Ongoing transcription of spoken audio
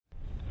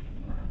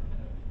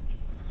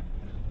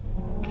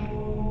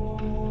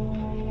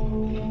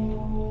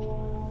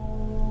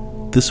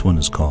This one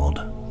is called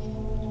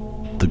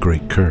The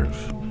Great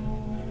Curve.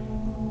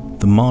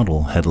 The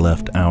model had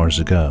left hours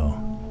ago.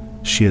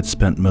 She had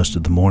spent most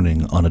of the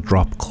morning on a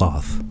drop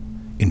cloth,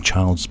 in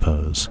child's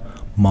pose,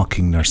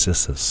 mocking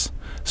Narcissus,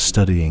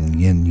 studying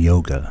yin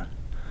yoga.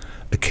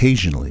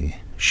 Occasionally,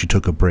 she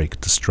took a break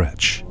to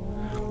stretch.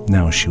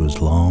 Now she was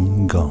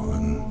long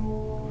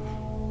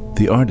gone.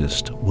 The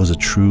artist was a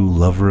true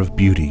lover of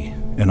beauty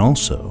and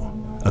also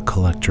a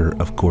collector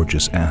of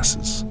gorgeous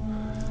asses.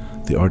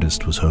 The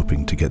artist was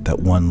hoping to get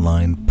that one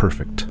line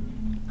perfect.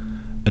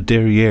 A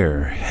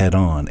derriere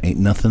head-on ain't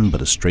nothing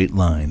but a straight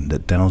line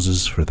that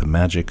douses for the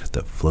magic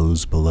that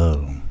flows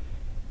below.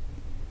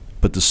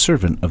 But the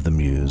servant of the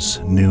muse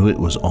knew it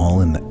was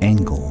all in the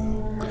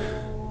angle.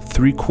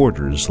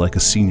 3/4 like a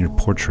senior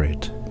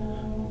portrait.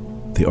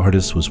 The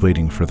artist was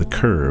waiting for the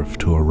curve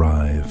to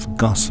arrive,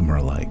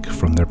 gossamer-like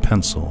from their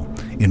pencil,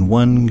 in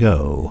one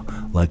go,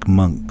 like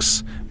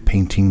monks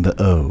painting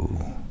the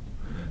O.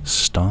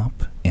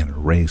 Stop and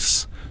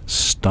erase,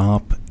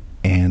 stop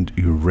and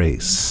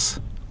erase.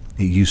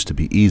 It used to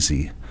be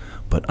easy,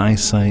 but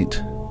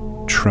eyesight,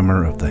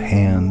 tremor of the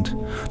hand,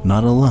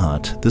 not a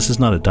lot. This is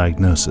not a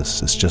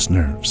diagnosis, it's just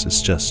nerves,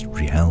 it's just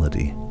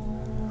reality.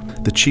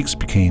 The cheeks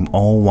became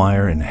all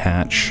wire and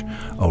hatch,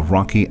 a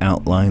rocky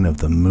outline of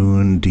the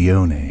moon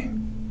Dione.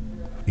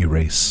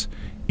 Erase,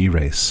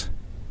 erase.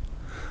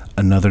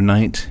 Another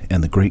night,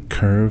 and the great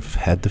curve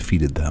had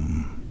defeated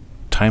them.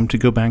 Time to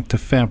go back to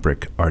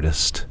fabric,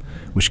 artist,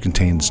 which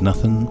contains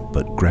nothing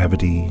but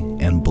gravity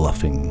and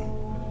bluffing.